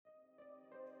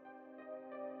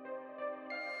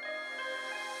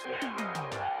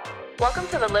Welcome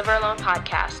to the Live or Alone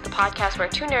podcast, the podcast where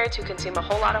two nerds who consume a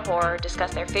whole lot of horror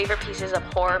discuss their favorite pieces of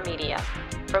horror media.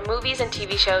 From movies and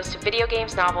TV shows to video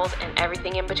games, novels, and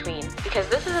everything in between. Because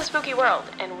this is a spooky world,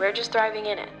 and we're just thriving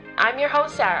in it. I'm your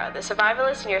host, Sarah, the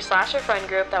survivalist in your slasher friend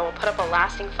group that will put up a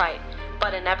lasting fight,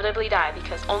 but inevitably die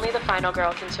because only the final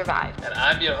girl can survive. And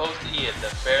I'm your host, Ian, the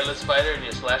fearless fighter in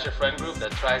your slasher friend group that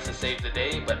tries to save the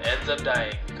day but ends up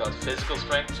dying because physical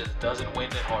strength just doesn't win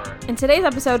in horror. In today's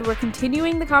episode, we're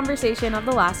continuing the conversation of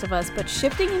The Last of Us, but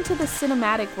shifting into the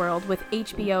cinematic world with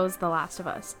HBO's The Last of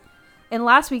Us. In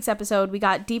last week's episode, we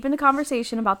got deep into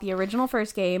conversation about the original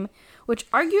first game, which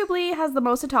arguably has the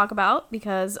most to talk about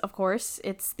because, of course,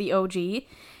 it's the OG,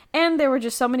 and there were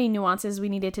just so many nuances we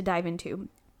needed to dive into.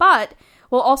 But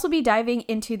we'll also be diving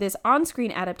into this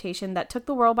on-screen adaptation that took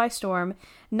the world by storm,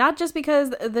 not just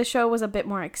because the show was a bit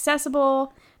more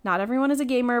accessible, not everyone is a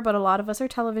gamer, but a lot of us are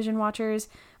television watchers,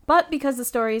 but because the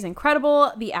story is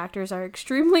incredible, the actors are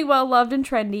extremely well-loved and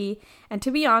trendy, and to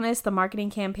be honest, the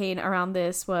marketing campaign around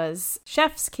this was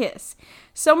chef's kiss.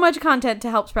 So much content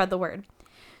to help spread the word.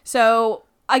 So,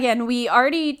 again, we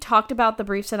already talked about the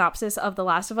brief synopsis of The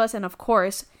Last of Us, and of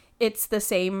course, it's the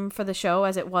same for the show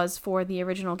as it was for the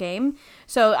original game.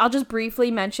 So I'll just briefly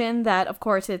mention that, of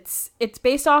course, it's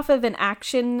based off of an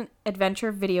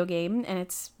action-adventure video game, and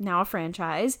it's now a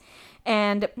franchise.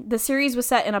 And the series was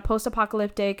set in a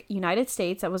post-apocalyptic United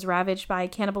States that was ravaged by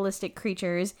cannibalistic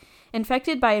creatures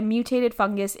infected by a mutated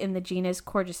fungus in the genus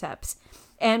Cordyceps.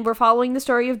 And we're following the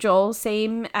story of Joel,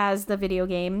 same as the video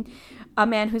game, a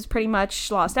man who's pretty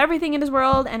much lost everything in his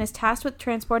world and is tasked with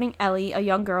transporting Ellie, a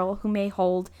young girl who may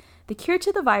hold the cure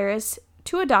to the virus,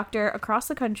 to a doctor across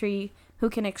the country who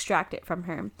can extract it from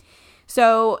her.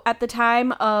 So at the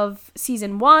time of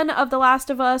season 1 of The Last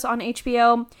of Us on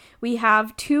HBO, we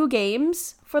have 2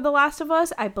 games for The Last of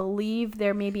Us. I believe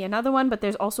there may be another one, but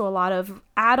there's also a lot of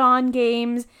add-on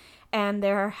games, and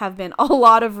there have been a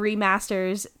lot of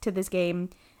remasters to this game.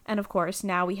 And of course,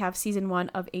 now we have season 1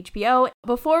 of HBO.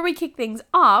 Before we kick things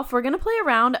off, we're going to play a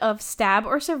round of Stab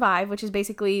or Survive, which is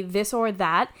basically this or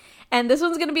that. And this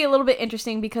one's going to be a little bit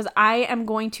interesting because I am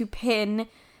going to pin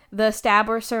the Stab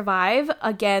or Survive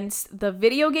against the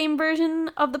video game version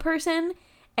of the person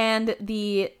and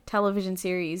the television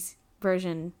series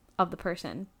version of the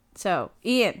person. So,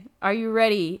 Ian, are you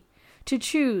ready to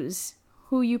choose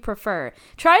who you prefer?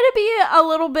 Try to be a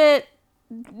little bit...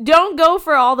 Don't go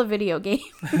for all the video games.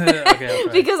 Okay,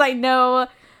 because I know...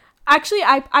 Actually,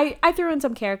 I threw in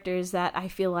some characters that I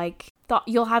feel like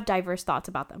you'll have diverse thoughts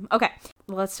about them. Okay,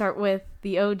 let's start with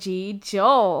the OG,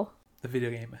 Joel. The video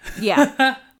game.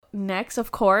 Yeah. Next,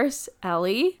 of course,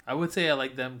 Ellie. I would say I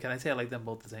like them. Can I say I like them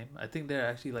both the same? I think they're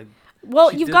actually like...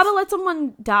 Well, you've got to let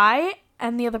someone die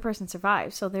and the other person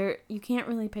survive. So you can't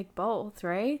really pick both,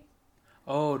 right?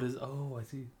 Oh, I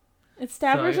see. It's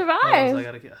Stab or Survive.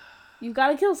 You've got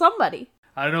to kill somebody.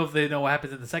 I don't know if they know what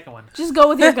happens in the second one. Just go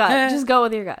with your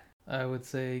gut. I would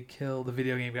say kill the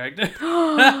video game character.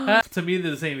 To me,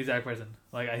 they're the same exact person.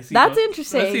 Like That's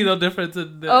interesting. I see no difference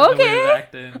in the way they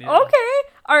act. And, Okay.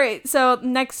 All right. So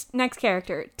next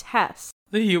character, Tess.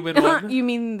 The human one. You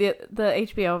mean the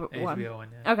HBO one? HBO one,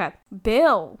 yeah. Okay.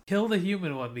 Bill. Kill the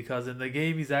human one because in the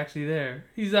game he's actually there.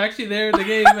 He's actually there in the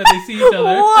game and they see each other.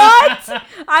 What?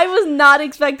 I was not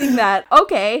expecting that.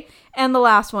 Okay. And the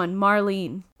last one,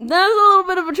 Marlene. That's a little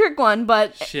bit of a trick one,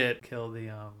 but... Shit. Kill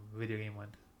the video game one.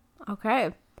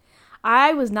 Okay.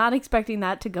 I was not expecting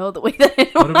that to go the way that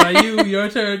it went. What about you? Your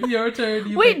turn.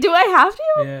 Wait, do I have to?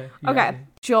 Yeah. Okay.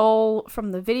 Joel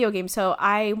from the video game, so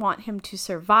I want him to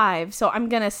survive. So I'm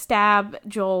going to stab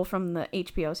Joel from the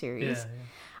HBO series. Yeah.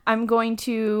 I'm going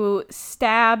to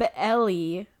stab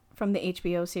Ellie from the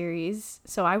HBO series.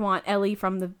 So I want Ellie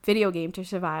from the video game to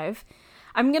survive.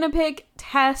 I'm going to pick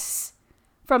Tess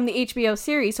from the HBO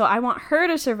series, so I want her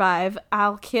to survive.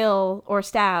 I'll kill or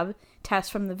stab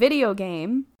Tess from the video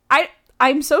game.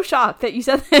 I'm so shocked that you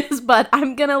said this, but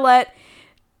I'm going to let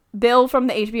Bill from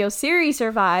the HBO series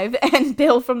survive and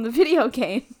Bill from the video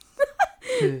game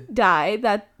die.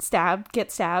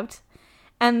 Get stabbed.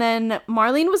 And then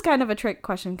Marlene was kind of a trick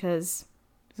question because...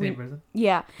 Same person?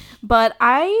 Yeah. But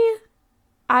I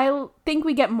think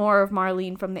we get more of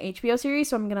Marlene from the HBO series,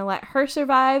 so I'm going to let her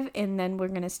survive, and then we're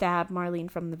going to stab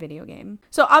Marlene from the video game.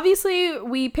 So obviously,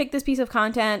 we picked this piece of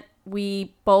content.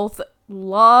 We both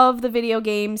love the video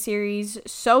game series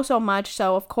so much.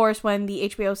 So, of course, when the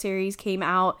HBO series came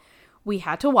out, we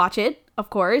had to watch it, of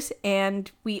course. And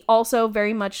we also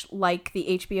very much like the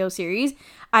HBO series.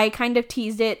 I kind of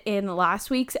teased it in last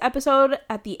week's episode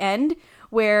at the end,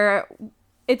 where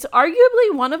It's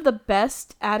arguably one of the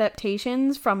best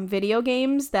adaptations from video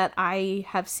games that I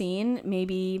have seen.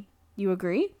 Maybe you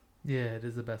agree? Yeah, it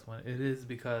is the best one. It is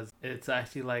because it's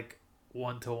actually like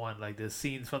 1-to-1. Like there's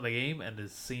scenes from the game and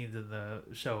there's scenes in the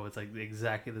show. It's like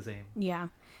exactly the same. Yeah.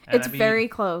 And It's very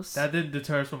close. That didn't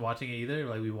deter us from watching it either.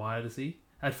 Like we wanted to see.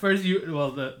 At first,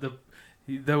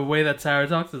 the way that Sarah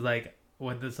talks is like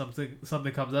when there's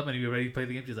something comes up and you're ready to play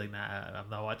the game, she's like, nah, I'm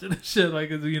not watching this shit. Like,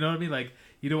 you know what I mean? Like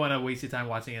you don't want to waste your time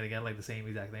watching it again, like the same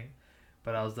exact thing.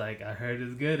 But I was like, I heard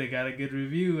it's good. It got a good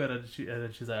review, and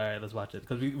then she's like, all right, let's watch it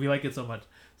because we like it so much.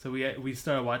 So we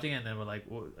started watching it, and then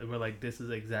we're like, this is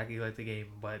exactly like the game,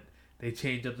 but they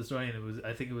changed up the story, and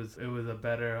I think it was a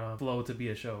better flow to be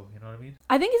a show. You know what I mean?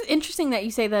 I think it's interesting that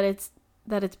you say that it's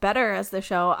better as the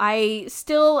show. I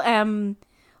still am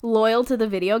loyal to the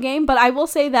video game, but I will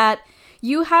say that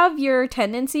you have your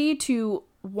tendency to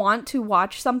want to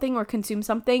watch something or consume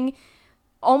something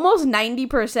almost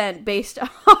 90% based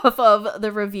off of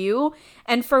the review.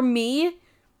 And for me,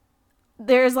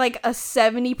 there's like a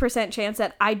 70% chance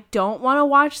that I don't want to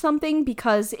watch something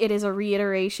because it is a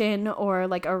reiteration or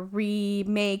like a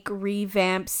remake,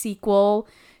 revamp, sequel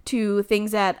to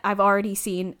things that I've already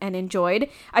seen and enjoyed.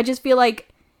 I just feel like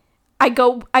I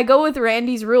go with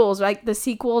Randy's rules. Like the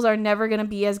sequels are never going to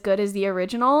be as good as the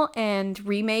original, and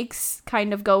remakes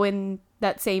kind of go in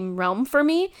that same realm for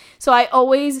me. So I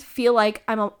always feel like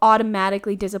I'm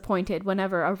automatically disappointed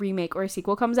whenever a remake or a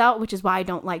sequel comes out, which is why I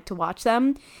don't like to watch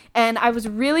them. And I was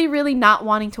really, really not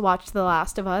wanting to watch The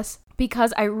Last of Us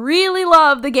because I really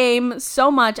love the game so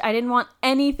much. I didn't want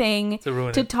anything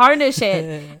to tarnish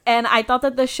it. And I thought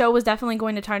that the show was definitely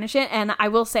going to tarnish it. And I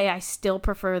will say I still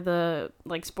prefer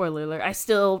spoiler alert, I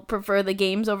still prefer the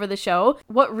games over the show.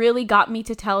 What really got me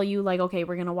to tell you, like, okay,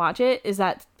 we're going to watch it is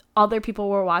that other people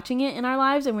were watching it in our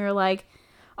lives, and we were like,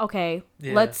 okay,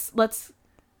 let's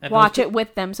watch it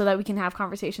with them so that we can have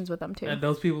conversations with them too. And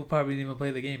those people probably didn't even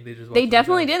play the game. They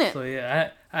definitely didn't. So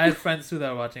yeah, I had friends too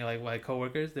that were watching, like my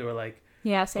coworkers. They were like,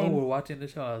 yeah, same. Oh, we're watching the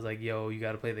show. I was like, yo, you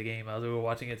got to play the game. I was like, we're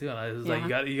watching it too. And I was like,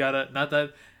 you gotta, not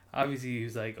that, obviously he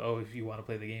was like, oh, if you want to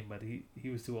play the game, but he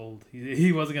was too old.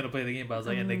 He wasn't going to play the game, but I was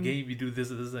like, in the game you do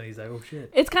this and this, and he's like, oh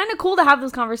shit. It's kind of cool to have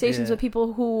those conversations with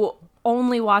people who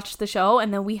only watched the show,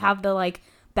 and then we have the like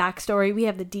backstory, we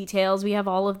have the details, we have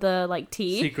all of the like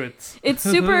tea secrets. It's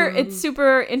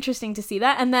super interesting to see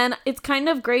that. And then it's kind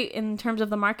of great in terms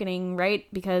of the marketing, right?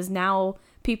 Because now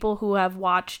people who have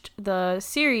watched the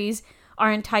series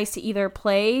are enticed to either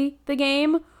play the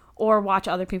game or watch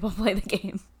other people play the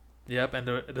game. Yep,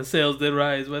 and the sales did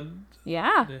rise when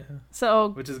so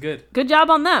which is good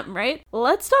job on them, right?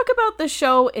 Let's talk about the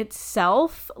show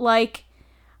itself. Like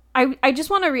I just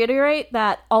want to reiterate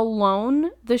that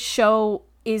alone the show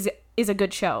is a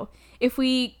good show. If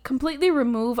we completely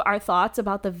remove our thoughts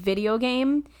about the video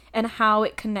game and how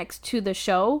it connects to the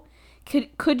show,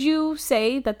 could you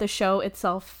say that the show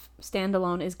itself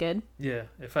standalone is good? Yeah,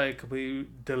 if I completely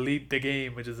delete the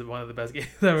game, which is one of the best games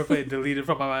I ever played, delete it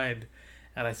from my mind,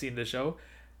 and I seen the show,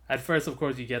 at first, of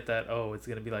course, you get that, oh, it's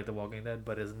gonna be like The Walking Dead,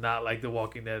 but it's not like The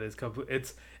Walking Dead.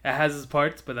 It has its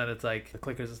parts, but then it's like the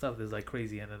clickers and stuff is like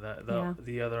crazy, and then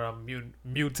the other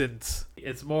mutants.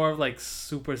 It's more of like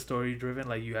super story driven.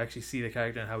 Like you actually see the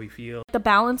character and how he feels. The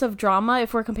balance of drama,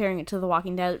 if we're comparing it to The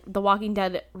Walking Dead, The Walking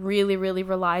Dead really, really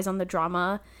relies on the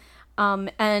drama,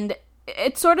 and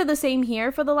it's sort of the same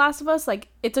here for The Last of Us. Like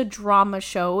it's a drama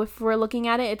show. If we're looking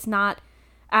at it, it's not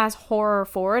as horror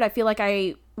forward. I feel like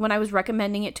when I was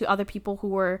recommending it to other people who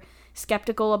were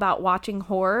skeptical about watching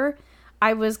horror,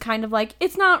 I was kind of like,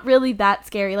 it's not really that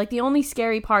scary. Like the only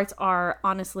scary parts are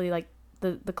honestly like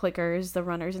the clickers, the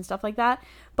runners and stuff like that.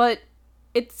 But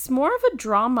it's more of a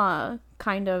drama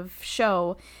kind of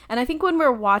show. And I think when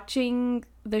we're watching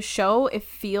the show, it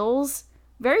feels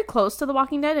very close to The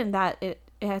Walking Dead in that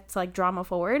it's like drama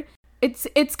forward.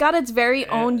 It's got its very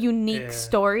own unique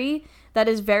story that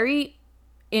is very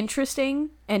interesting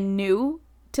and new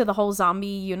to the whole zombie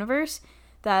universe,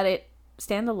 that it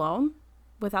stand alone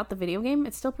without the video game,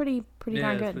 it's still pretty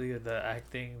darn good. It's pretty good. The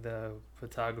acting, the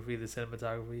photography, the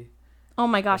cinematography. Oh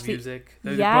my gosh, the music.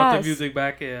 They brought the music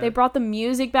back. Yeah. They brought the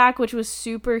music back, which was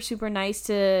super, super nice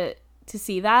to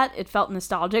see that. It felt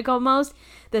nostalgic almost.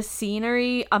 The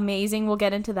scenery, amazing. We'll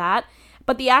get into that.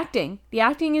 But the acting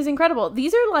is incredible.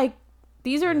 These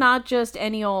are not just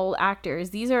any old actors.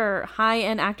 These are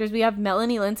high-end actors. We have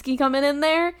Melanie Linsky coming in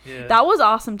there. Yeah. That was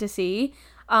awesome to see.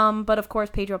 But of course,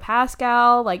 Pedro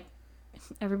Pascal, like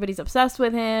everybody's obsessed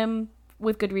with him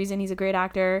with good reason. He's a great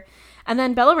actor. And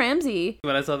then Bella Ramsey.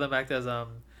 When I saw them act as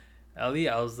Ellie,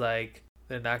 I was like,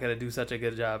 they're not going to do such a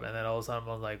good job. And then all of a sudden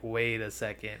I was like, wait a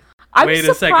second. Wait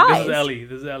a second,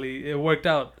 this is Ellie. It worked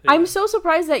out. I'm so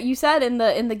surprised that you said in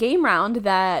the game round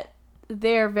that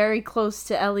they're very close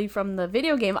to Ellie from the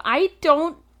video game. I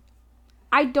don't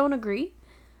agree,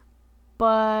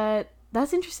 but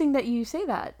that's interesting that you say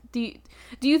that. Do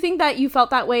you think that you felt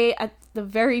that way at the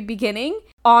very beginning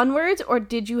onwards, or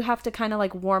did you have to kind of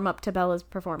like warm up to Bella's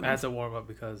performance? I had to warm up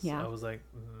because I was like,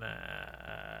 nah,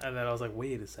 and then I was like,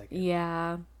 wait a second.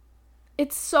 Yeah,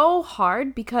 it's so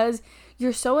hard because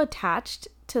you're so attached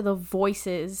to the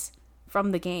voices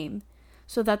from the game,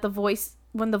 so that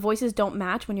when the voices don't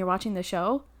match when you're watching the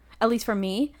show, at least for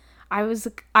me, I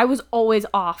was always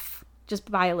off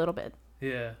just by a little bit.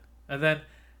 Yeah, and then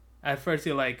at first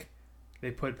you're like,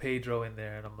 they put Pedro in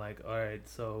there, and I'm like, all right,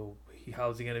 so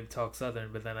how's he gonna talk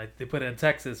Southern? But then they put it in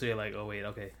Texas, so you're like, oh wait,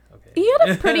 okay. He had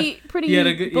a pretty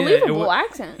believable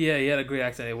accent. Yeah, he had a great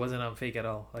accent. It wasn't fake at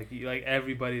all. Like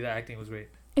everybody, the acting was great.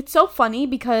 It's so funny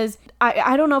because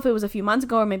I don't know if it was a few months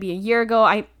ago or maybe a year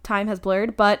ago. Time has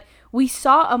blurred, but we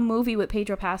saw a movie with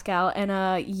Pedro Pascal and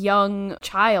a young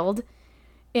child,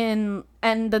 and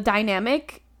the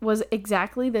dynamic was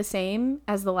exactly the same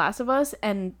as The Last of Us,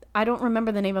 and I don't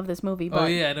remember the name of this movie. But oh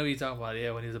yeah, I know what you're talking about.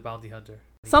 Yeah, when he was a bounty hunter.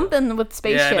 Something with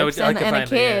spaceships and a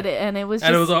kid, and it was just...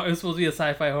 And it was supposed to be a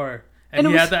sci-fi horror. And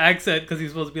he had the accent because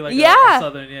he's supposed to be like a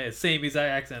Southern, same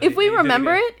exact accent. If we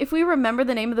remember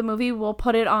the name of the movie, we'll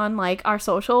put it on like our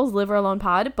socials, Live or Alone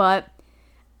Pod. But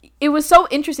it was so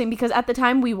interesting because at the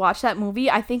time we watched that movie,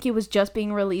 I think it was just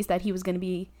being released that he was going to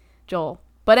be Joel.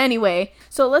 But anyway,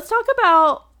 so let's talk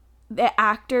about the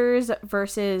actors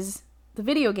versus the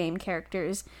video game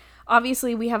characters.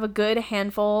 Obviously, we have a good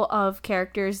handful of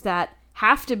characters that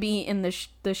have to be in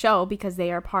the show because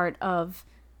they are part of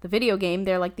the video game.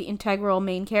 They're like the integral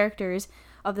main characters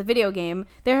of the video game.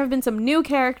 There have been some new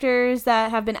characters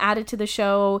that have been added to the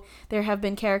show. There have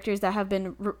been characters that have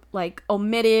been like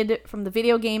omitted from the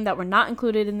video game that were not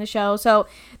included in the show. So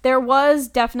there was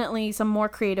definitely some more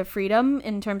creative freedom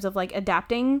in terms of like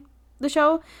adapting the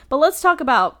show. But let's talk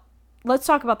about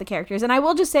the characters. And I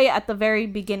will just say at the very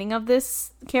beginning of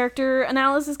this character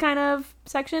analysis kind of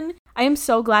section, I am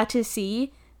so glad to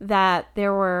see that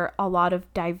there were a lot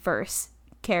of diverse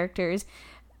characters,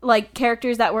 like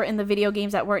characters that were in the video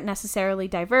games that weren't necessarily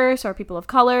diverse or people of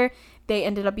color. They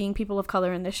ended up being people of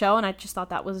color in the show, and I just thought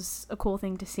that was a cool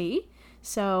thing to see.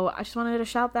 So I just wanted to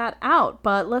shout that out.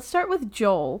 But let's start with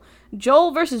Joel.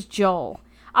 Joel versus Joel.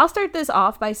 I'll start this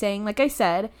off by saying, like I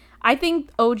said, I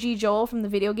think OG Joel from the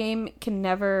video game can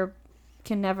never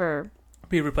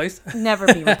be replaced. Never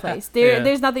be replaced.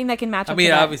 There's nothing that can match up. I mean,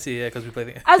 to that. obviously, yeah, because we play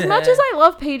the As much as I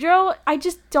love Pedro, I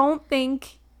just don't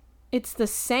think it's the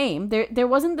same. There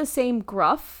wasn't the same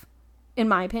gruff, in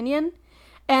my opinion.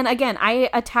 And again, I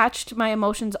attached my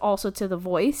emotions also to the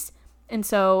voice, and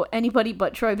so anybody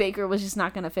but Troy Baker was just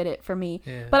not going to fit it for me.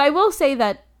 Yeah. But I will say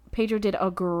that Pedro did a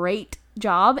great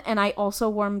job, and I also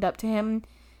warmed up to him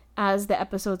as the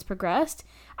episodes progressed.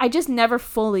 I just never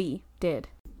fully did.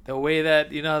 The way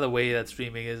that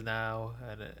streaming is now,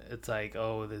 and it's like,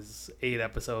 oh, there's 8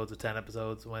 episodes or 10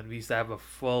 episodes, when we used to have a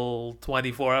full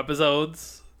 24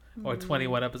 episodes or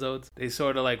 21 episodes. They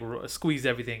sort of like squeeze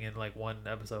everything in like one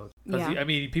episode. Yeah. I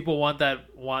mean, people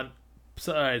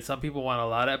some people want a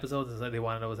lot of episodes, and so they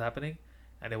want to know what's happening,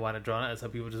 and they want to draw it, and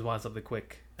some people just want something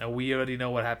quick. And we already know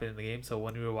what happened in the game, so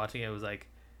when we were watching it, it was like,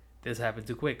 this happened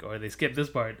too quick, or they skipped this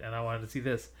part, and I wanted to see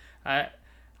this. I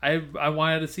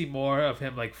wanted to see more of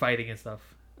him like fighting and stuff,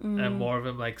 and more of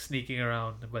him like sneaking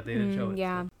around, but they didn't show it.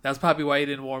 Yeah, so that's probably why you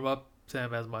didn't warm up to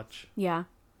him as much. Yeah,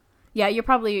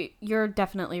 you're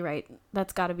definitely right.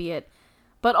 That's got to be it.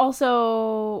 But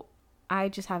also, I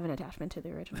just have an attachment to the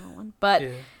original one. But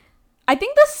yeah. I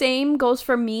think the same goes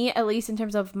for me, at least in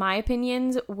terms of my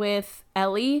opinions with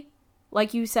Ellie.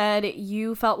 Like you said,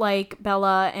 you felt like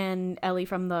Bella and Ellie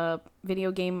from the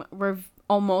video game were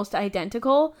almost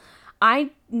identical.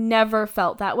 I never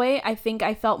felt that way. I think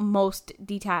I felt most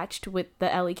detached with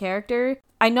the Ellie character.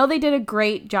 I know they did a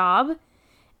great job,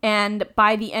 and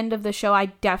by the end of the show, I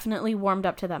definitely warmed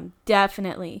up to them.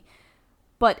 Definitely.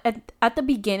 But at the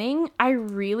beginning, I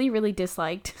really, really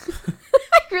disliked.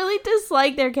 I really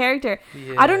disliked their character.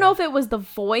 Yeah. I don't know if it was the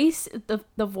voice.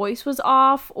 The voice was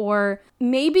off, or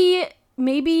maybe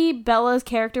Bella's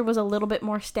character was a little bit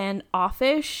more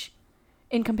standoffish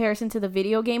in comparison to the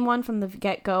video game one from the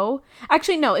get-go.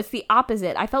 Actually, no, it's the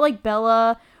opposite. I felt like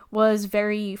Bella was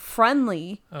very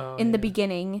friendly in the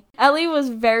beginning. Ellie was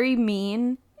very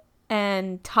mean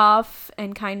and tough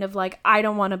and kind of like, I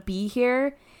don't want to be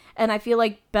here. And I feel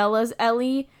like Bella's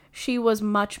Ellie, she was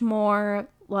much more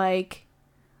like,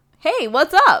 hey,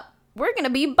 what's up? We're going to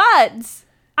be buds.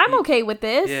 I'm okay with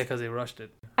this. Yeah, because they rushed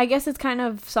it. I guess it's kind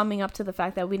of summing up to the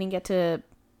fact that we didn't get to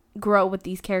grow with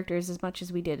these characters as much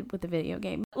as we did with the video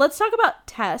game. Let's talk about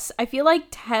Tess. I feel like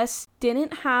Tess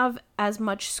didn't have as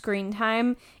much screen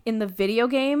time in the video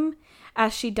game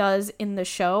as she does in the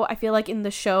show. I feel like in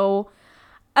the show,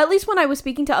 at least when I was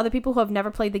speaking to other people who have never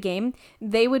played the game,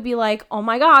 they would be like, oh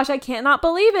my gosh, I cannot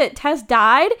believe it, Tess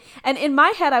died. And in my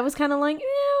head, I was kind of like,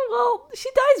 well, she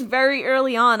dies very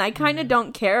early on. I kind of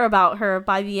don't care about her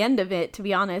by the end of it, to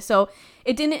be honest. So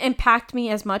it didn't impact me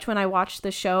as much when I watched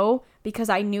the show, because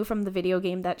I knew from the video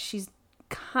game that she's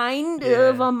kind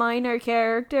of a minor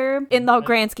character in the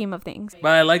grand scheme of things.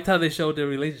 But I liked how they showed their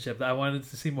relationship. I wanted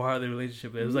to see more of their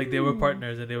relationship. It was like they were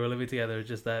partners and they were living together,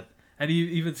 just that. And you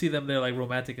even see them, they're like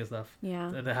romantic and stuff.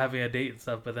 Yeah. And they're having a date and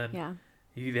stuff, but then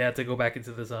they had to go back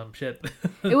into this shit.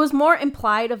 It was more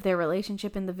implied of their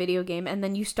relationship in the video game, and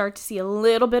then you start to see a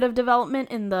little bit of development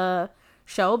in the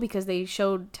show because they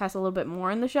showed Tess a little bit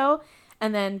more in the show,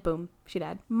 and then boom, she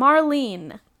died.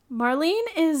 Marlene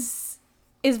is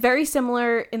very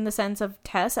similar in the sense of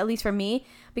Tess, at least for me,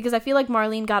 because I feel like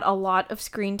Marlene got a lot of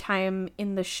screen time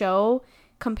in the show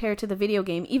compared to the video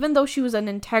game. Even though she was an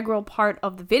integral part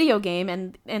of the video game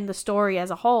and the story as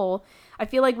a whole, I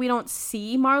feel like we don't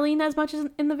see Marlene as much as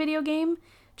in the video game,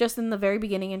 just in the very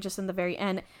beginning and just in the very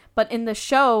end. But in the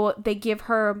show, they give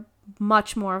her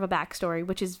much more of a backstory,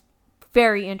 which is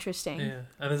very interesting. Yeah,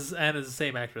 and it's the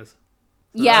same actress.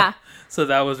 So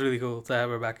that was really cool to have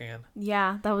her back again.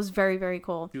 Yeah, that was very, very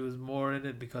cool. She was more in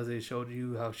it because they showed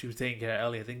you how she was taking care of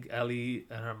Ellie. I think Ellie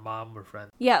and her mom were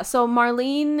friends. Yeah, so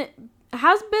Marlene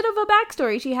has a bit of a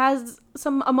backstory. She has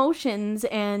some emotions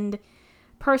and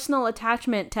personal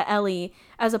attachment to Ellie,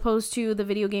 as opposed to the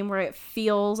video game where it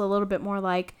feels a little bit more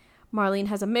like Marlene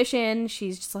has a mission.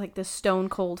 She's just like this stone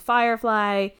cold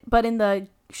firefly. But in the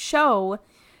show,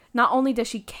 not only does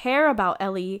she care about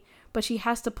Ellie, but she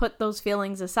has to put those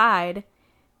feelings aside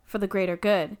for the greater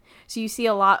good. So you see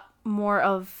a lot more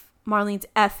of Marlene's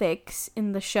ethics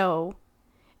in the show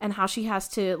and how she has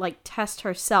to like test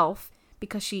herself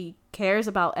because she cares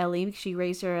about Ellie. She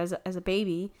raised her as a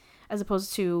baby, as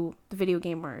opposed to the video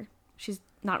game where she's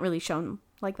not really shown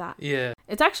like that. Yeah.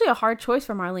 It's actually a hard choice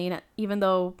for Marlene, even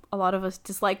though a lot of us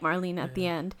dislike Marlene at the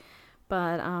end.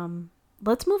 But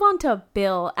let's move on to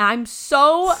Bill. I'm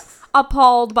so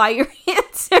appalled by your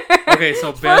answer. Okay,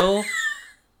 so Bill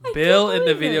in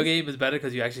the video game is better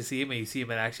because you actually see him and you see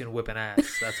him in action whipping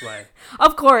ass. That's why.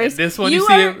 Of course. And this one you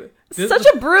see him such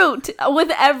a brute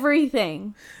with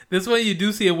everything. This one you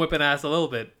do see him whipping ass a little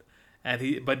bit,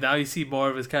 but now you see more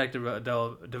of his character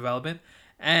development.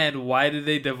 And why did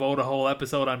they devote a whole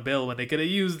episode on Bill when they could have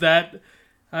used that?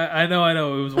 I know.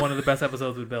 It was one of the best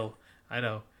episodes with Bill. I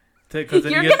know. You're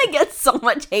gonna get so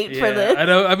much hate for this. I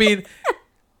know.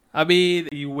 I mean,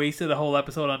 you wasted a whole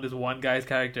episode on this one guy's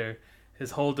character,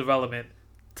 his whole development,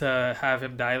 to have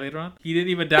him die later on. He didn't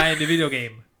even die in the video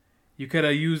game. You could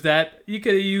have used that. You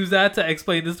could have used that to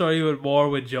explain the story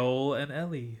with Joel and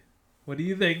Ellie. What do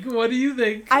you think?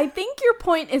 I think your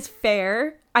point is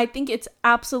fair. I think it's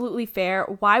absolutely fair.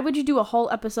 Why would you do a whole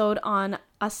episode on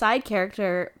a side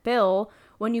character, Bill,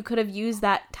 when you could have used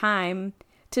that time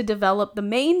to develop the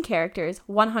main characters?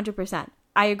 100%.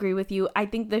 I agree with you. I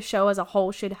think the show as a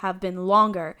whole should have been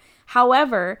longer.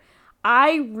 However,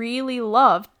 I really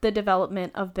loved the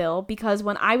development of Bill because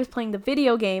when I was playing the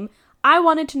video game, I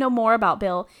wanted to know more about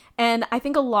Bill. And I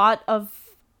think a lot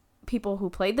of people who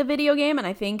played the video game, and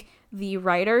I think the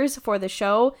writers for the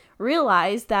show,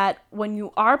 realize that when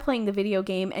you are playing the video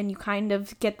game and you kind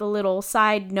of get the little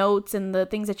side notes and the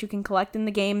things that you can collect in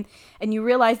the game, and you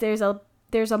realize there's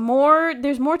more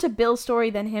to Bill's story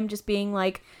than him just being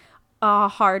like a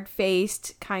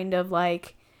hard-faced kind of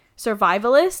like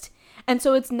survivalist. And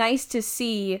so it's nice to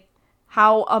see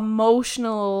how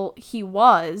emotional he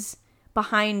was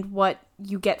behind what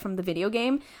you get from the video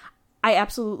game. I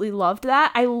absolutely loved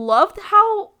that. I loved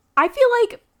how I feel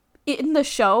like in the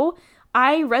show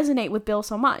I resonate with Bill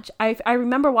so much. I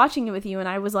remember watching it with you and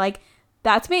I was like,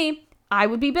 that's me. I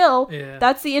would be Bill. Yeah.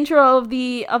 That's the intro of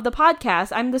the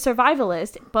podcast. I'm the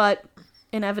survivalist, but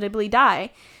inevitably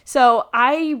die. So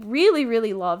I really,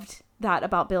 really loved that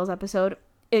about Bill's episode.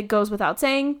 It goes without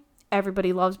saying,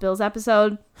 everybody loves Bill's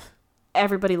episode.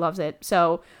 Everybody loves it.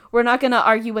 So we're not going to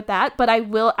argue with that, but I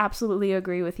will absolutely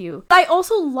agree with you. I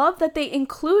also love that they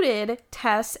included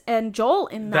Tess and Joel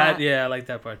in that. Yeah, I like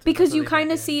that part too. Because you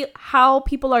kind of see how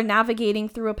people are navigating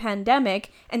through a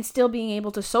pandemic and still being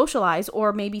able to socialize,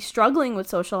 or maybe struggling with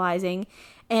socializing,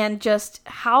 and just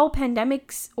how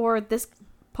pandemics or this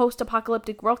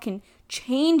post-apocalyptic world can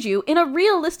change you in a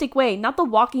realistic way, not the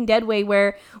Walking Dead way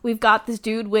where we've got this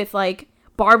dude with like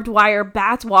barbed wire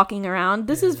bats walking around.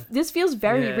 This feels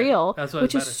very real,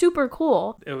 which is super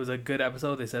cool. It was a good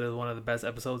episode. They said it was one of the best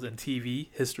episodes in TV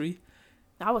history.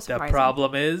 That was surprising. The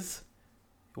problem is,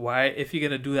 why, if you're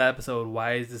gonna do that episode,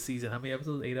 why is this season how many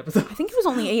episodes? 8 episodes? I think it was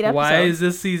only 8 episodes. Why is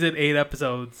this season 8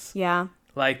 episodes? Yeah.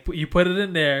 Like, you put it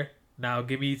in there. Now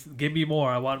give me more.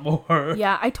 I want more.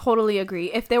 Yeah, I totally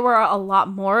agree. If there were a lot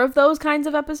more of those kinds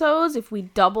of episodes, if we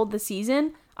doubled the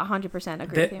season, 100%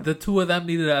 agree with you. The two of them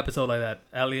needed an episode like that.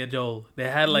 Ellie and Joel. They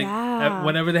had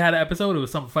whenever they had an episode, it was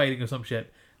some fighting or some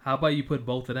shit. How about you put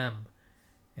both of them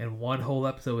in one whole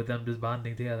episode with them just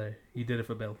bonding together? You did it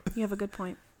for Bill. You have a good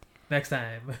point. Next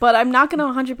time. But I'm not going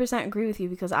to 100% agree with you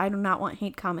because I do not want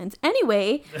hate comments.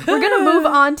 Anyway, we're going to move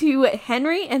on to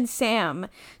Henry and Sam.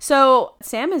 So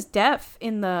Sam is deaf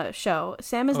in the show.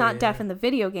 Sam is not deaf in the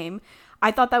video game.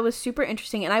 I thought that was super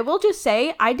interesting. And I will just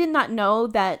say, I did not know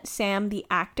that Sam, the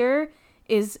actor,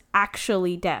 is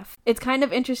actually deaf. It's kind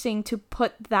of interesting to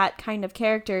put that kind of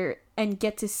character and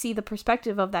get to see the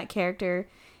perspective of that character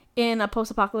in a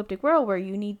post-apocalyptic world where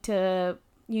you need to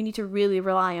really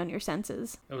rely on your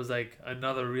senses. It was like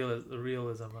another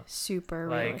realism. Super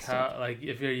realistic. realistic. Like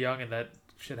if you're young and that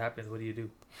shit happens, what do you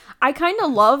do? I kind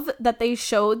of love that they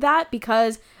showed that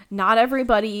because not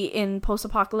everybody in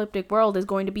post-apocalyptic world is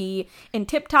going to be in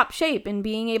tip-top shape and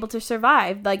being able to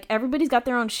survive. Like, everybody's got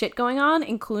their own shit going on,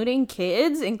 including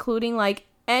kids, including, like,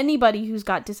 anybody who's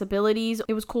got disabilities.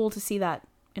 It was cool to see that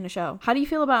in a show. How do you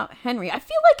feel about Henry? I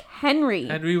feel like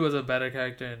Henry was a better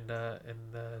character in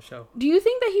the show. Do you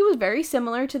think that he was very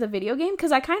similar to the video game?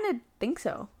 Because I kind of think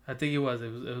so. I think he was. It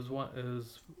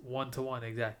was 1-to-1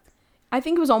 exact. I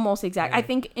think it was almost exact. Yeah. I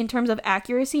think in terms of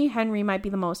accuracy, Henry might be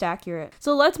the most accurate.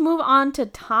 So let's move on to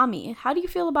Tommy. How do you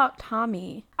feel about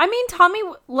Tommy? I mean, Tommy,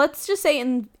 let's just say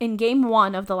in game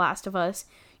 1 of The Last of Us,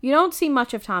 you don't see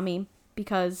much of Tommy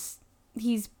because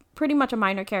he's pretty much a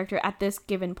minor character at this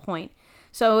given point.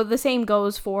 So the same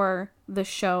goes for the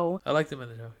show. I liked him in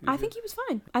the show. I think he was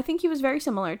fine. I think he was very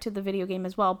similar to the video game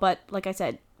as well. But like I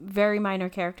said, very minor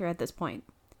character at this point.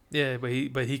 Yeah, but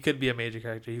he could be a major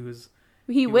character. He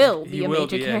will be a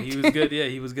major character. Yeah, he was good. Yeah,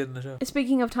 he was good in the show.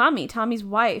 Speaking of Tommy's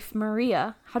wife,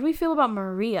 Maria. How do we feel about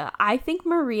Maria? I think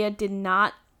Maria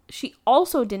she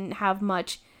also didn't have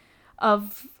much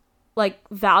of like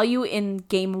value in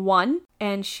game 1.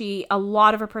 And a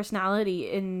lot of her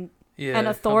personality and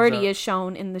authority is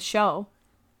shown in the show.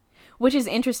 Which is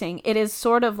interesting. It is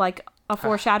sort of like a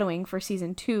foreshadowing for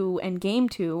season 2 and game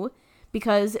 2.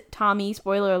 Because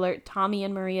spoiler alert, Tommy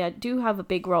and Maria do have a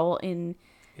big role in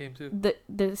game 2.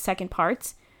 The second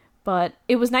parts. But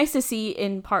it was nice to see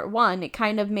in part 1, it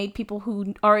kind of made people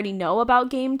who already know about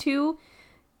game 2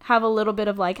 have a little bit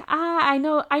of like, I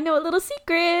know a little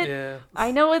secret. Yeah.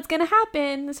 I know what's going to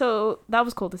happen. So that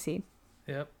was cool to see.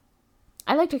 Yep.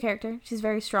 I liked her character. She's a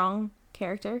very strong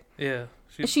character. Yeah.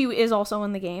 She is also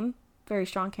in the game. Very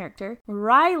strong character.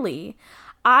 Riley.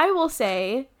 I will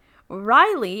say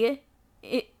Riley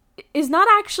is not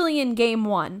actually in game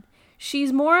 1.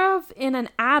 She's more of in an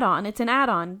add-on. It's an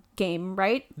add-on game,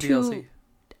 right? DLC.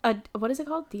 What is it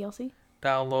called? DLC?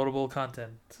 Downloadable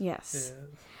content. Yes. Yeah.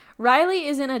 Riley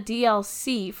is in a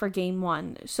DLC for game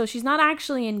 1. So she's not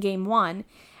actually in game 1.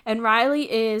 And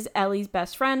Riley is Ellie's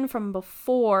best friend from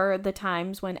before the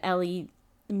times when Ellie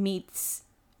meets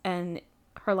and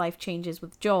her life changes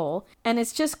with Joel. And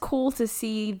it's just cool to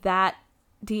see that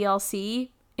DLC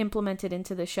implemented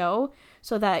into the show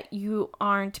so that you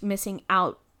aren't missing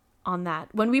out on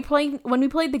that. When we played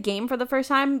the game for the first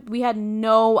time, we had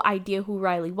no idea who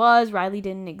Riley was. Riley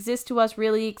didn't exist to us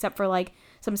really, except for like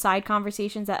some side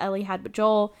conversations that Ellie had with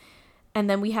Joel. And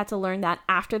then we had to learn that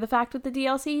after the fact with the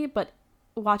DLC, but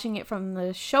watching it from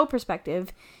the show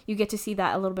perspective, you get to see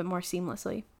that a little bit more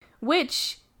seamlessly,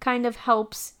 which kind of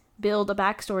helps build a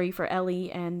backstory for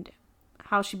Ellie and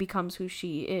how she becomes who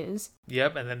she is.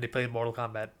 Yep, and then they played Mortal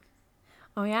Kombat.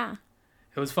 Oh yeah.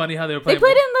 It was funny how they were playing. They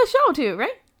played it in the show too,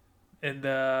 right? In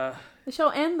the show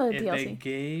and the in DLC. the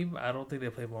game, I don't think they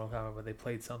played Mortal Kombat, but they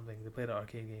played something. They played an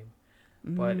arcade game.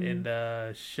 But in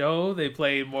the show, they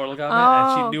played Mortal Kombat,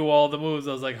 and she knew all the moves.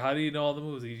 I was like, how do you know all the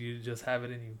moves? You just have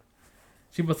it in you.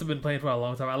 She must have been playing for a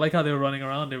long time. I like how they were running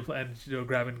around and they were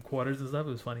grabbing quarters and stuff. It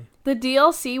was funny. The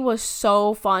DLC was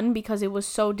so fun because it was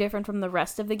so different from the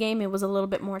rest of the game. It was a little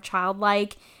bit more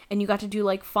childlike, and you got to do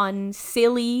like fun,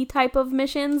 silly type of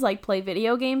missions, like play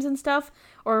video games and stuff,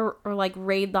 or like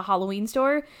raid the Halloween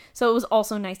store. So it was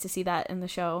also nice to see that in the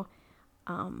show.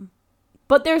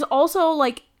 But there's also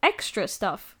like extra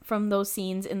stuff from those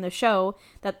scenes in the show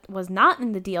that was not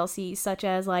in the DLC, such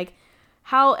as like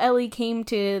how Ellie came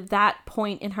to that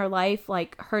point in her life,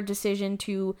 like her decision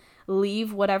to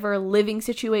leave whatever living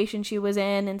situation she was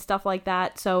in and stuff like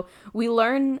that. So we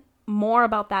learn more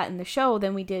about that in the show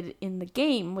than we did in the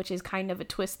game, which is kind of a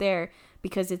twist there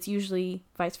because it's usually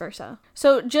vice versa.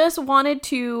 So just wanted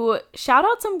to shout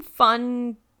out some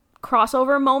fun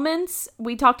crossover moments.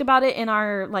 We talked about it in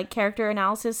our like character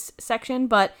analysis section,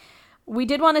 but we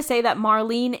did want to say that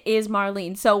Marlene is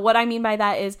Marlene. So what I mean by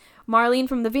that is Marlene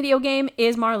from the video game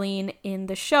is Marlene in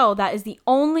the show. That is the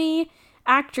only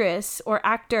actress or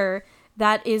actor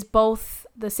that is both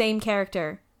the same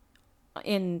character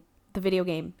in the video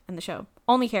game and the show.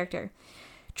 Only character.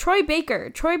 Troy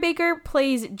Baker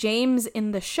plays James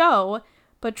in the show,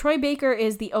 but Troy Baker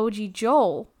is the OG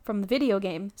Joel from the video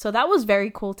game. So that was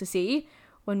very cool to see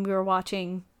when we were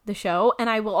watching the show. And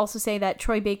I will also say that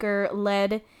Troy Baker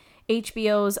led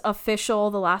HBO's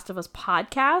official The Last of Us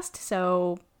podcast.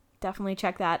 So definitely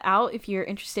check that out if you're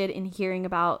interested in hearing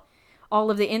about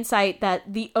all of the insight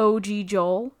that the OG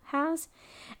Joel has.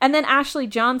 And then Ashley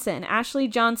Johnson. Ashley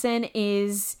Johnson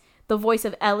is the voice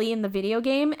of Ellie in the video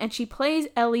game, and she plays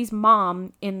Ellie's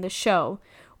mom in the show,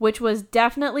 which was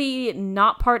definitely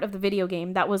not part of the video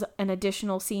game. That was an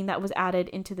additional scene that was added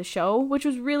into the show, which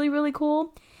was really, really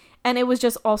cool. And it was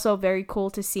just also very cool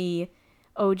to see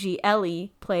OG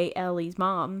Ellie play Ellie's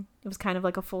mom. It was kind of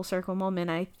like a full circle moment.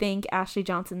 I think Ashley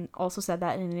Johnson also said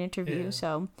that in an interview,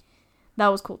 so that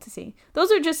was cool to see. Those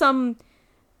are just some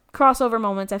crossover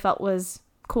moments I felt was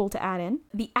cool to add in.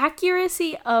 The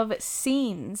accuracy of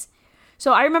scenes.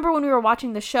 So I remember when we were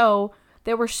watching the show,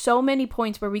 there were so many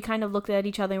points where we kind of looked at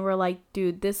each other and were like,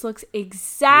 dude, this looks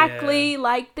exactly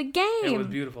like the game. It was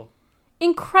beautiful.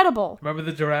 Incredible. Remember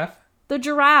the giraffe? The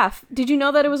giraffe. Did you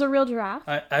know that it was a real giraffe?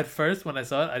 At first, when I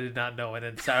saw it, I did not know. And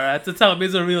then Sarah had to tell me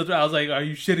it's a real giraffe. I was like, are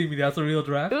you shitting me? That's a real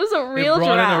giraffe? It was a real giraffe. They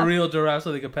brought in a real giraffe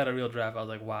so they could pet a real giraffe. I was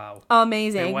like, wow.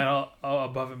 Amazing. They went all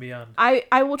above and beyond.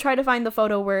 I will try to find the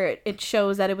photo where it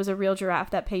shows that it was a real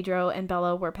giraffe that Pedro and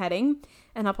Bella were petting.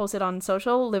 And I'll post it on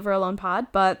social, Live or Alone Pod.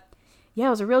 But yeah,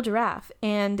 it was a real giraffe.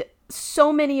 And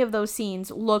so many of those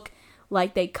scenes look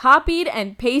like they copied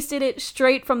and pasted it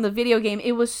straight from the video game.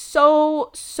 It was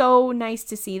so nice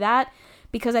to see that,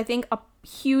 because I think a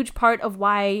huge part of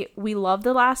why we love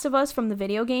The Last of Us from the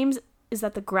video games is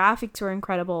that the graphics were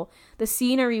incredible. The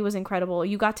scenery was incredible.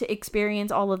 You got to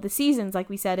experience all of the seasons, like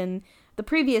we said in the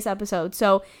previous episode.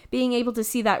 So being able to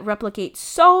see that replicate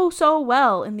so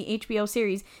well in the HBO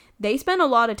series, they spent a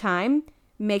lot of time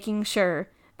making sure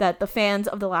that the fans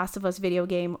of The Last of Us video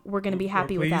game were going to be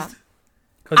happy with that.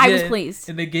 I was pleased.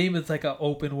 In the game, it's like an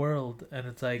open world, and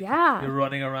it's like you're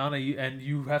running around, and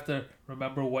you have to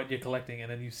remember what you're collecting,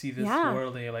 and then you see this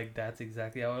world, and you're like, that's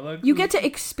exactly how it looks. You get to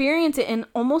experience it in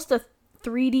almost a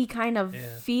 3D kind of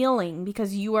feeling,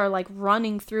 because you are like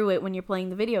running through it when you're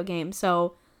playing the video game.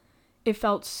 So it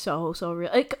felt so real.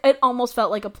 It almost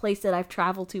felt like a place that I've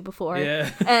traveled to before.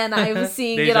 Yeah. And I was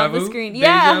seeing it on the screen.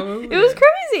 Yeah. It was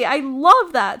crazy. I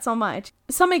love that so much.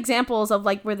 Some examples of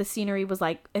like where the scenery was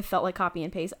like, it felt like copy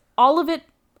and paste. All of it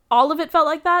felt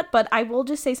like that, but I will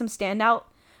just say some standout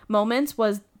moments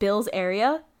was Bill's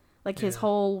area, like his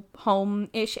whole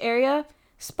home-ish area.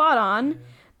 Spot on. Yeah.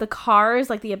 The cars,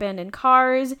 like the abandoned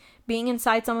cars, being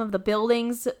inside some of the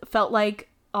buildings felt like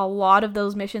a lot of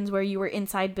those missions where you were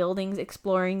inside buildings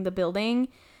exploring the building,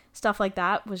 stuff like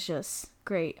that was just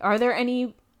great. Are there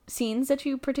any scenes that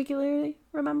you particularly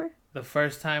remember? The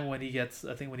first time when he gets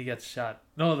shot.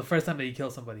 No, the first time that he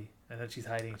kills somebody and then she's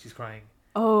hiding and she's crying.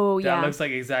 Oh, yeah. That looks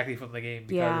like exactly from the game,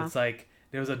 because it's like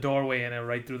there was a doorway and then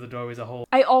right through the doorway is a hole.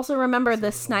 I also remember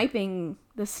the sniping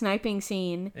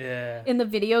scene. Yeah. In the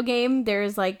video game,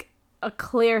 there's like a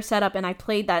clear setup, and I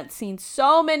played that scene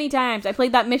so many times. I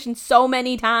played that mission so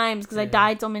many times because I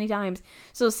died so many times.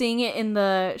 So seeing it in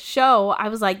the show, I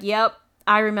was like, yep,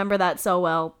 I remember that so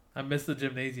well. I missed the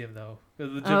gymnasium though,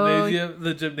 because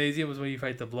the gymnasium was when you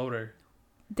fight the bloater.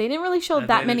 They didn't really show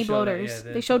that many bloaters.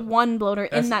 They showed one bloater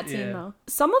in that scene though.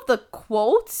 Some of the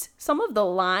quotes, some of the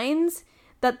lines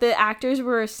that the actors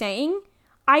were saying,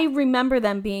 I remember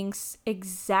them being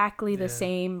exactly the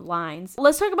same lines.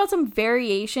 Let's talk about some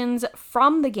variations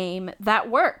from the game that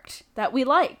worked, that we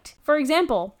liked. For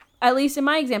example, at least in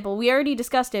my example, we already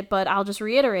discussed it, but I'll just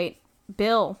reiterate.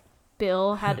 Bill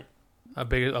had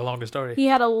a longer story. He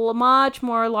had a much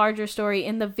more larger story.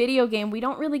 In the video game, we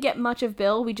don't really get much of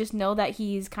Bill. We just know that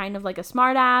he's kind of like a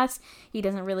smartass. He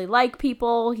doesn't really like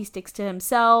people. He sticks to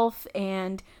himself,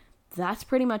 and that's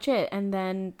pretty much it. And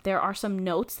then there are some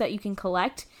notes that you can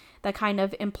collect that kind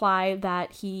of imply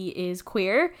that he is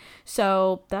queer.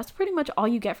 So that's pretty much all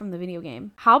you get from the video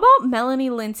game. How about Melanie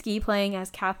Linsky playing as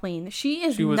Kathleen? She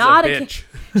was not a bitch.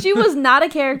 She was not a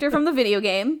character from the video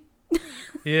game.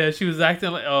 Yeah, she was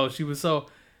acting like,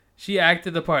 She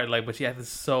acted the part, like, but she acted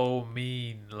so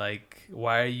mean. Like,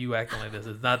 why are you acting like this?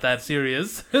 It's not that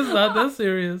serious. It's not that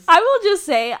serious. I will just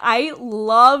say, I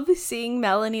love seeing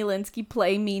Melanie Lynskey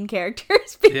play mean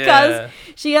characters because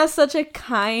she has such a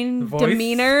kind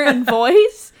demeanor and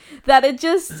voice that it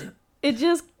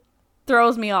just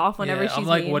throws me off whenever she's I'm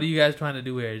like, mean. what are you guys trying to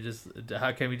do here?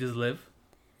 How can we just live?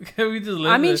 Can we just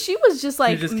live? I mean, she was just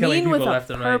like just mean with a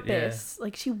left and right, purpose.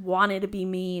 Like she wanted to be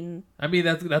mean. I mean,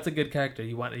 that's a good character.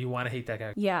 You want to hate that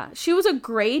character. Yeah, she was a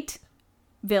great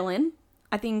villain.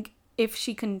 I think if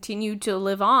she continued to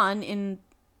live on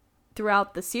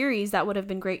throughout the series, that would have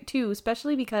been great too.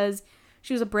 Especially because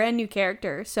she was a brand new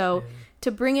character. So to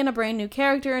bring in a brand new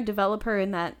character and develop her in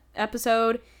that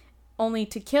episode, only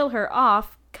to kill her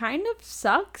off, kind of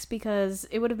sucks because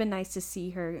it would have been nice to see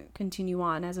her continue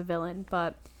on as a villain.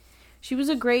 But she was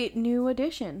a great new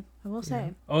addition, I will say.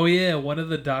 Yeah. Oh yeah, one of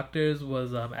the doctors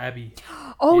was Abby.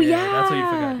 Oh yeah, that's what you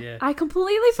forgot. Yeah, I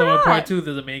completely forgot. So in part 2,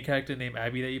 there's a main character named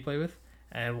Abby that you play with,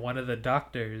 and one of the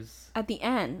doctors at the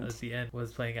end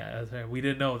was playing as her. We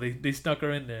didn't know. They snuck her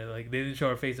in there. Like they didn't show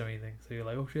her face or anything. So you're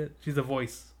like, oh shit, she's a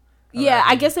voice. Yeah,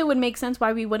 I guess it would make sense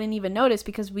why we wouldn't even notice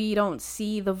because we don't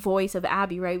see the voice of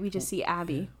Abby, right? We just see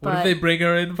Abby. What if they bring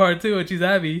her in part 2 and she's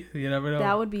Abby? You never know.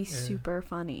 That would be super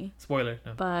funny. Spoiler.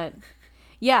 No. But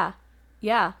yeah.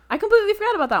 I completely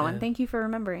forgot about that one. Thank you for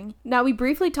remembering. Now, we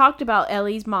briefly talked about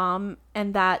Ellie's mom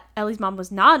and that Ellie's mom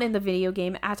was not in the video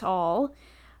game at all.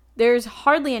 There's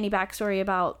hardly any backstory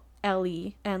about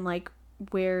Ellie and like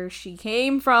where she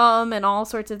came from and all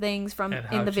sorts of things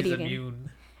in the video game.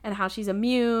 And how she's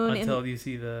immune. Until you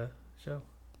see the show.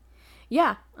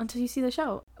 Yeah, until you see the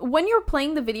show. When you're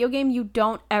playing the video game, you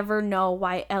don't ever know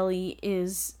why Ellie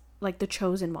is like the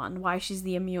chosen one, why she's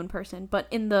the immune person. But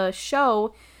in the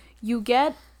show, you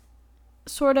get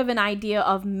sort of an idea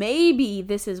of maybe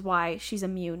this is why she's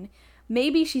immune.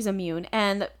 Maybe she's immune.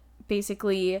 And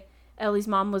basically, Ellie's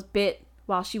mom was bit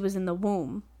while she was in the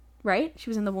womb. Right? She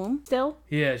was in the womb still?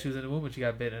 Yeah, she was in the womb when she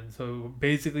got bitten. So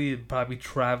basically it probably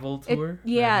traveled to her.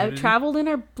 Yeah, it traveled in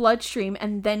her bloodstream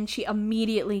and then she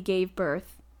immediately gave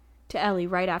birth to Ellie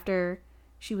right after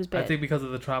she was bit. I think because of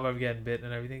the trauma of getting bit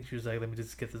and everything, she was like, let me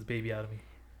just get this baby out of me.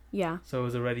 Yeah. So it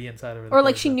was already inside of her. Or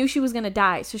like she knew she was going to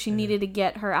die, so she needed to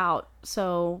get her out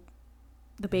so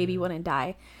the baby wouldn't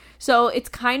die. So it's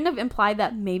kind of implied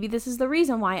that maybe this is the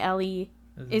reason why Ellie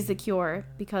is the cure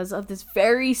because of this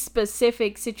very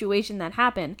specific situation that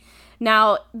happened.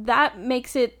 Now, that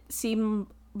makes it seem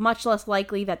much less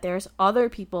likely that there's other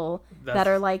people that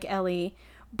are like Ellie,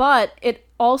 but it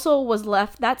also was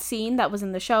left, that scene that was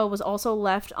in the show was also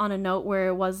left on a note where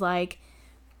it was like,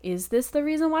 is this the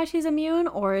reason why she's immune,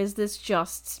 or is this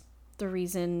just the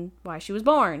reason why she was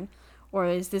born, or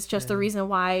is this just the reason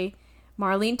why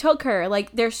Marlene took her?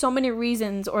 Like, there's so many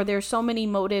reasons, or there's so many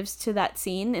motives to that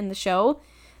scene in the show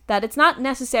that it's not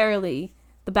necessarily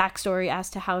the backstory as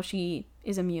to how she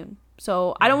is immune.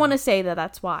 So I don't want to say that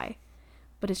that's why,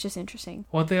 but it's just interesting.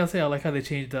 One thing I'll say, I like how they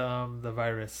changed the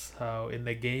virus. How in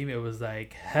the game it was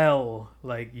like hell,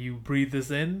 like you breathe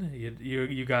this in,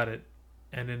 you got it,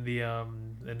 and in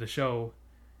the show,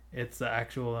 it's the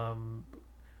actual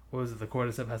what was it? The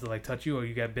cordyceps has to like touch you, or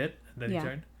you get bit, and then you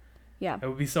turn. Yeah, it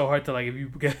would be so hard to like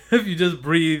if you just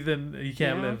breathe and you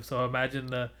can't live. So imagine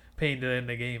the pain in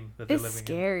the game that they're living in. It's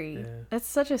scary. Yeah. It's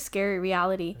such a scary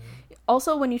reality. Yeah.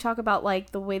 Also, when you talk about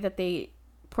like the way that they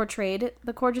portrayed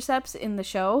the cordyceps in the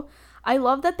show, I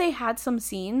love that they had some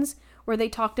scenes where they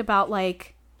talked about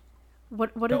like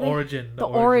what are the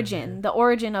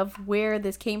origin of where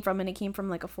this came from, and it came from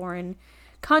like a foreign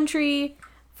country,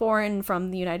 foreign from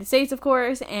the United States, of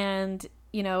course, and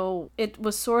you know, it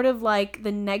was sort of like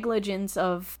the negligence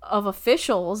of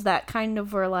officials that kind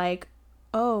of were like,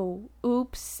 oh,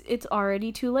 oops, it's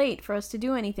already too late for us to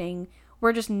do anything.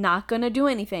 We're just not going to do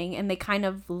anything. And they kind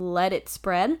of let it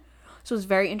spread. So it's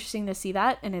very interesting to see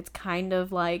that. And it's kind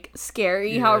of like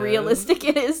scary how realistic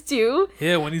it is too.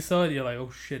 Yeah, when you saw it, you're like,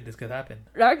 oh shit, this could happen.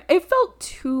 It felt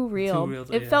too real.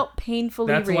 It felt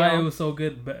painfully real. That's why it was so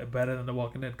good, better than The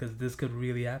Walking Dead, because this could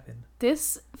really happen.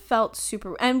 This felt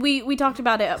super... And we talked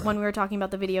about it when we were talking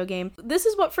about the video game. This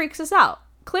is what freaks us out.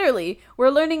 Clearly, we're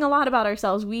learning a lot about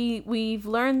ourselves. We've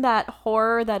learned that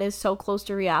horror that is so close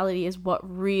to reality is what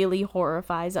really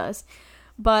horrifies us.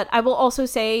 But I will also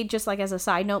say, just like as a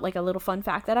side note, like a little fun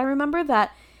fact that I remember,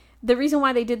 that the reason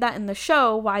why they did that in the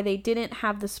show, why they didn't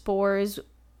have the spores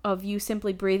of you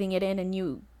simply breathing it in and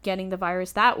you getting the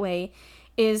virus that way,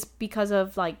 is because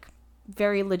of like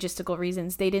very logistical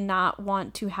reasons. They did not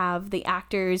want to have the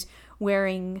actors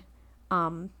wearing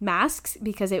masks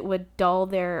because it would dull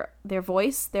their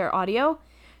voice, their audio.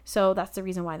 So that's the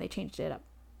reason why they changed it up.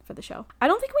 for the show. I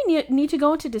don't think we need to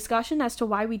go into discussion as to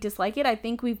why we dislike it. I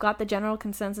think we've got the general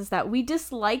consensus that we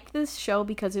disliked this show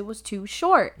because it was too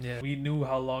short. Yeah, we knew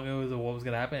how long it was and what was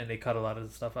going to happen, and they cut a lot of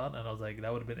the stuff out, and I was like,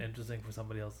 that would have been interesting for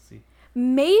somebody else to see.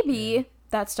 Maybe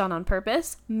that's done on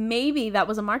purpose. Maybe that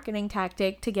was a marketing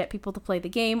tactic to get people to play the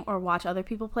game or watch other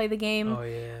people play the game. Oh,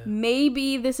 yeah.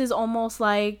 Maybe this is almost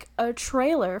like a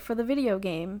trailer for the video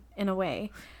game in a way.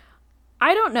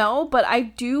 I don't know, but I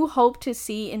do hope to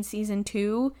see in season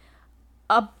 2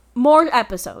 more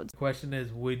episodes. The question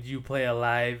is, would you play a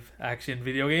live action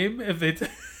video game if they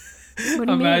What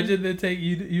do you imagine they take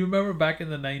you remember back in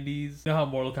the 90s, you know how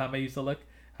Mortal Kombat used to look,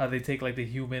 how they take like the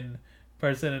human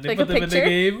person and they Like put a them in the picture?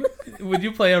 game? Would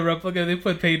you play a replica? They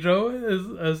put Pedro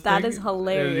as That thing? is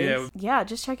hilarious. Yeah. Yeah,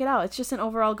 just check it out. It's just an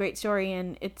overall great story,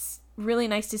 and it's really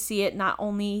nice to see it not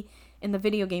only in the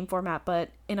video game format, but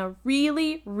in a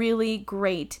really, really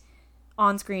great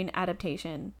on-screen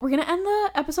adaptation. We're going to end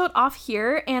the episode off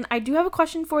here, and I do have a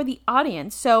question for the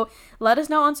audience. So let us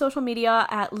know on social media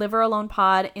at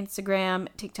LiverAlonePod, Instagram,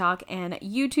 TikTok, and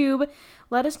YouTube.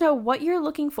 Let us know what you're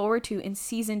looking forward to in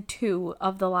season 2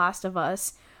 of The Last of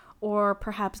Us, or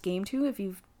perhaps game 2 if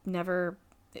you've never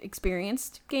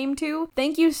experienced game 2.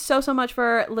 Thank you so much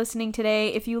for listening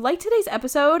today. If you liked today's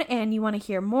episode and you want to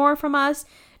hear more from us,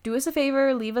 do us a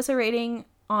favor, leave us a rating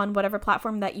on whatever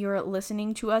platform that you're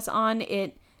listening to us on.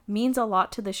 It means a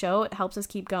lot to the show. It helps us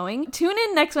keep going. Tune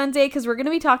in next Wednesday because we're going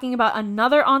to be talking about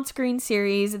another on-screen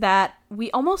series that we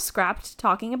almost scrapped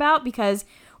talking about because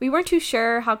we weren't too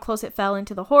sure how close it fell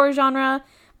into the horror genre.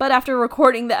 But after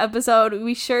recording the episode,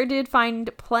 we sure did find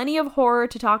plenty of horror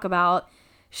to talk about.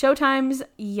 Showtime's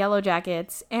Yellow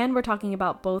Jackets, and we're talking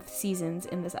about both seasons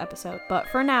in this episode. But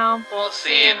for now, We'll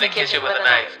see you in the kitchen with a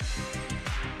knife.